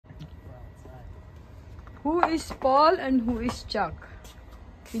Who is Paul and who is Chuck?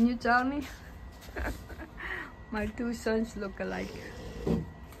 Can you tell me? My two sons look alike.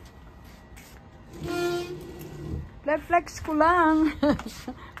 Flex ko lang.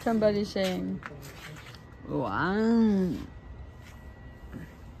 Somebody saying, wow.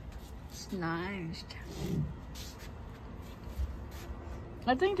 It's nice.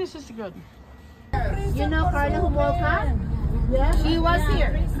 I think this is good. You know Carla Humolka? Yeah. She was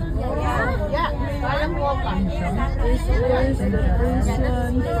here. Yeah. Carla Humolka. This is the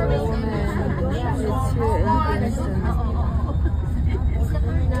person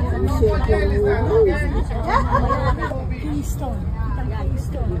Kingston.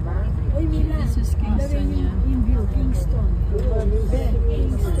 Kingston. This is Kingston, yeah. In view, Kingston.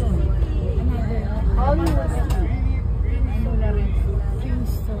 Kingston. Hollywood.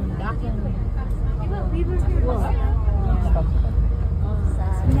 Kingston.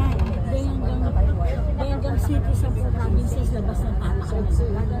 Hanggang city sa provinces labas ng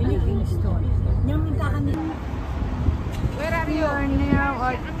Kingston. We are near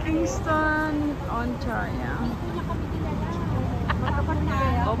at Kingston, Ontario.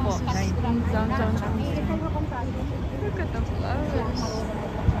 Opo, 19 Downtown Kingston. Look at the flowers.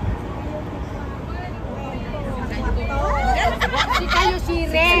 Si kayo si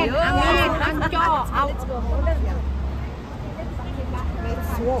Ren. Amin. Ancho. Let's go.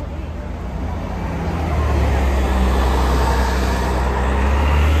 Let's walk.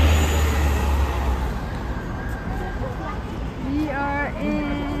 We are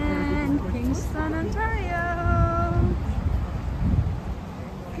in Kingston, Ontario.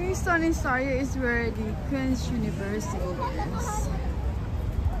 Kingston, Ontario is where the Queen's University is.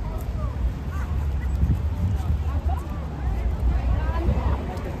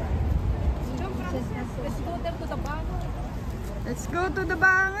 Let's go to the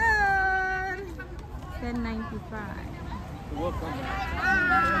Bangan. 10.95.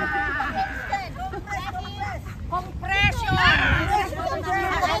 Compression.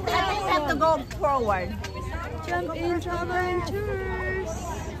 I think we have to go forward. Jump in, travel and tours.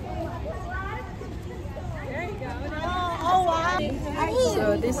 There you go. Oh wow.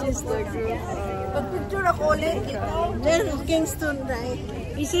 So this is the group of Picture ako ulit. There's Kingston, right?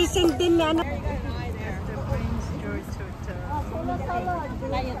 Isisintin na ano.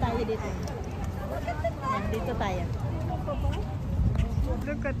 Tayo dito. Dito tayo.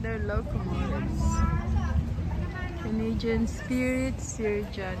 Look at their locomotives. Canadian Spirit, Sir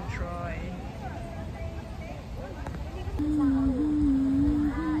John Troy.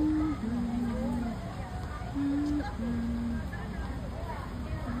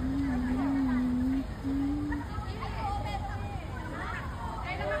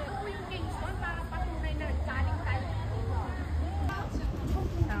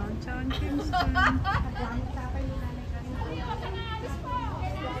 Downtown Kingston.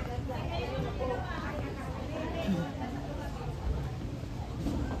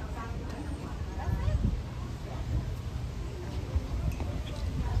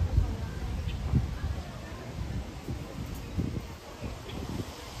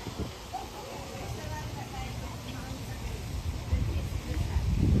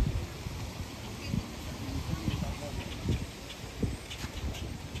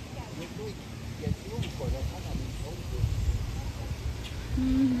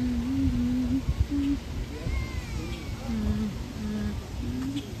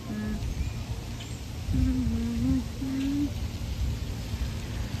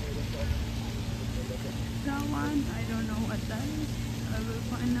 That one, I don't know what that is. I will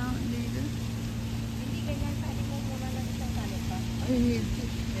find out later.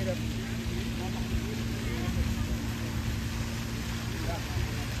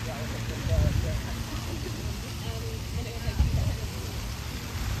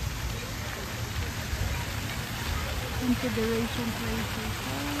 Confederation places.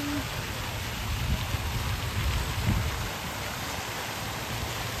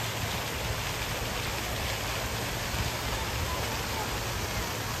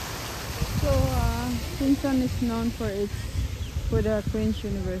 So Kingston is known for the Queen's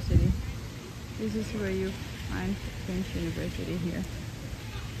University. This is where you find Queen's University here.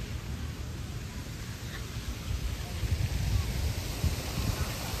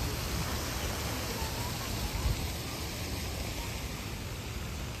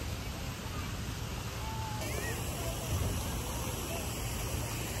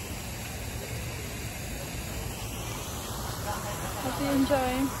 Hope you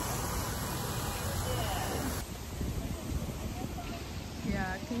enjoy.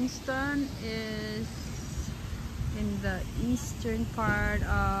 Yeah, Kingston is in the eastern part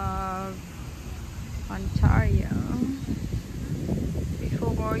of Ontario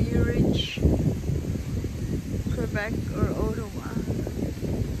before you reach Quebec or Ottawa.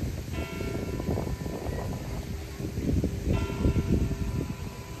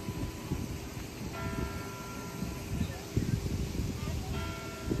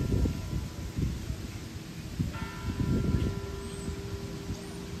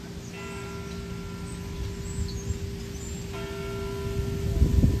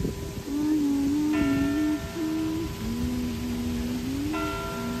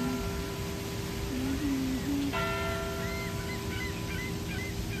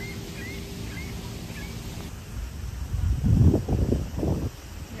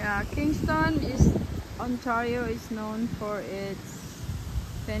 Yeah, Kingston is Ontario is known for its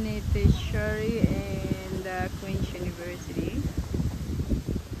penitentiary and Queen's University.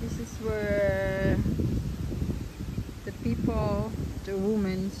 This is where the people, the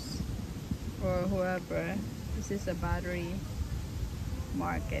women's or whoever, this is a battery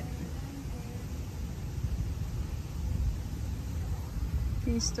market.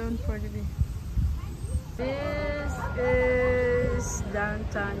 Kingston for the day. This is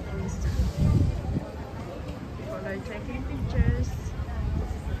Downtown Kingston. People are taking pictures.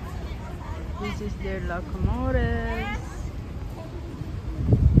 This is their locomotives.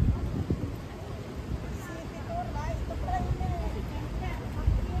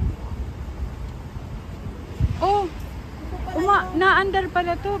 Oh! Na-under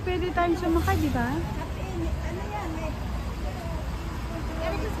pala to. Pwede tayong sumakay, di ba?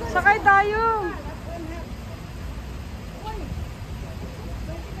 Sakay tayo!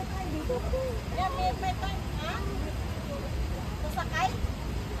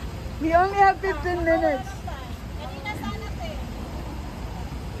 We only have 15 minutes.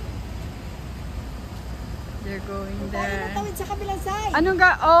 They're going there. Anong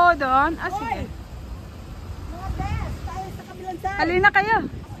ga? Oh, doon? Ah, sige. Halina kayo.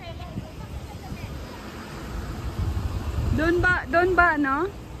 Doon ba, no?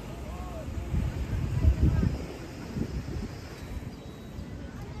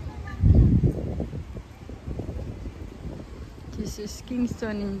 This is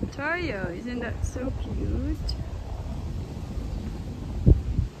Kingston, Ontario. Isn't that so cute?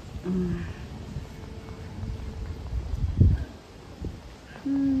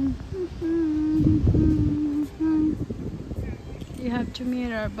 You have to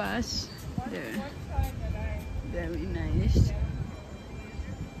meet our bus there. Very nice.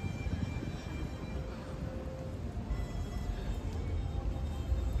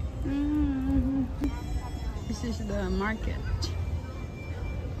 This is the market.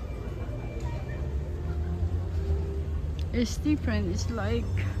 It's different. It's like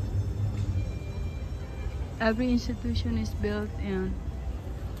every institution is built in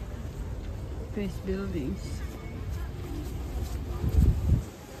these buildings.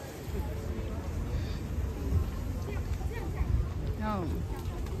 Oh,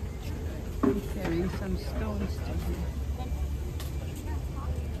 I'm carrying some stones to here.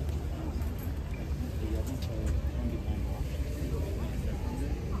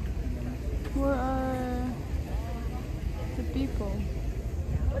 Where are the people?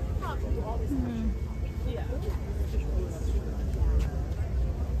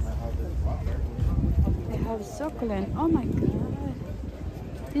 They have succulent. Oh my god.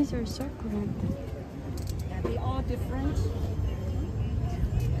 These are succulent. Yeah, they all different.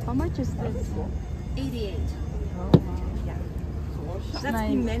 How much is this? 88. Oh wow. Yeah. That's nice.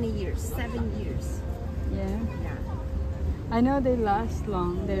 been many years, 7 years. Yeah. Yeah. I know they last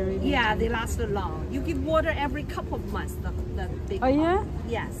long. They really Yeah, do. they last long. You give water every couple of months. The big. Oh yeah? one.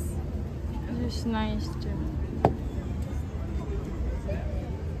 Yes. It's nice too.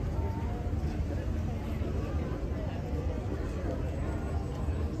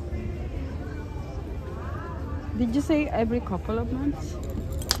 Did you say every couple of months?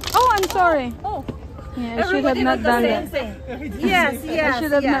 Oh, I'm sorry. Oh. Yeah, I should have not done that. Yes, yes. I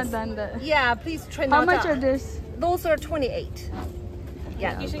should have yes. not done that. Yeah, please try How not much to. are this? Those are 28.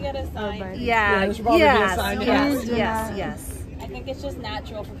 Yeah. You should get a sign. Yeah, it should probably be a sign, yes, yeah. yes, yes. I think it's just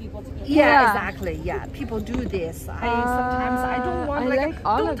natural for people to get Yeah, Yeah. exactly. Yeah, people do this. Sometimes I don't want I like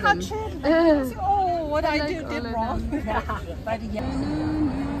all don't of them. touch it. Oh, what I, like did all of wrong. them. Yeah, but yeah.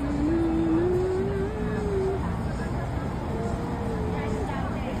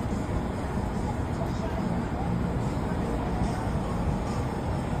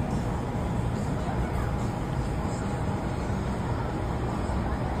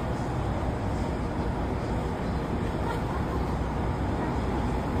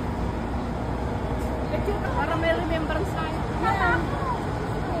 Para may remembrance tayo.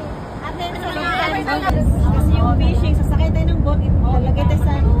 Kasi yung fishing, sasakay tayo ng boat, lalagay tayo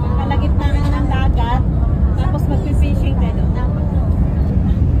sa kalagitnaan ng dagat, tapos mag-fishing tayo doon.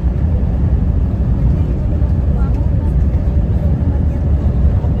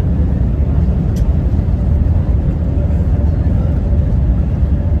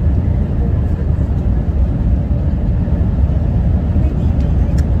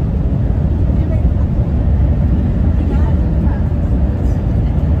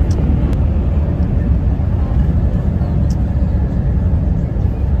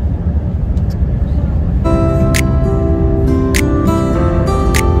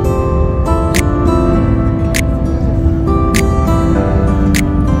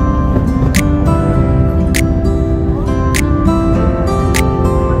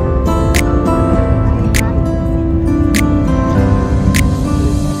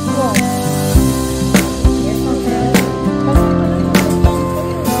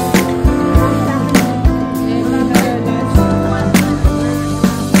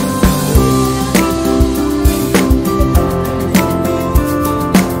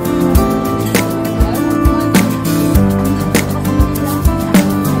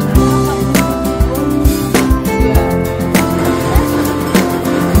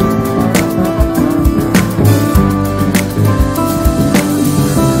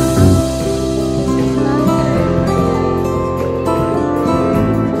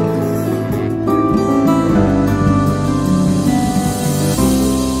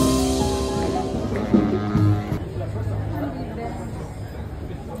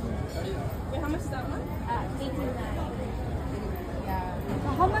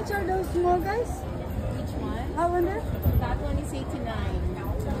 How much are those small guys? Which one? I wonder. That one is 89.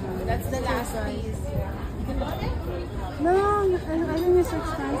 That's the last piece. No, I think it's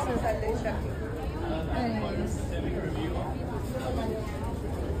expensive. Anyways.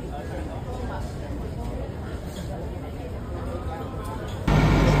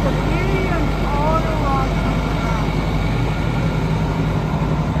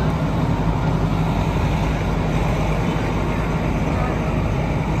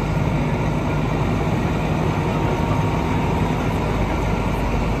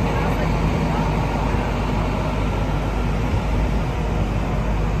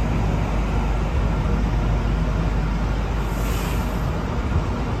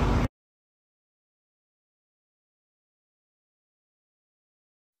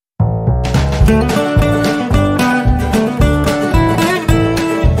 Thank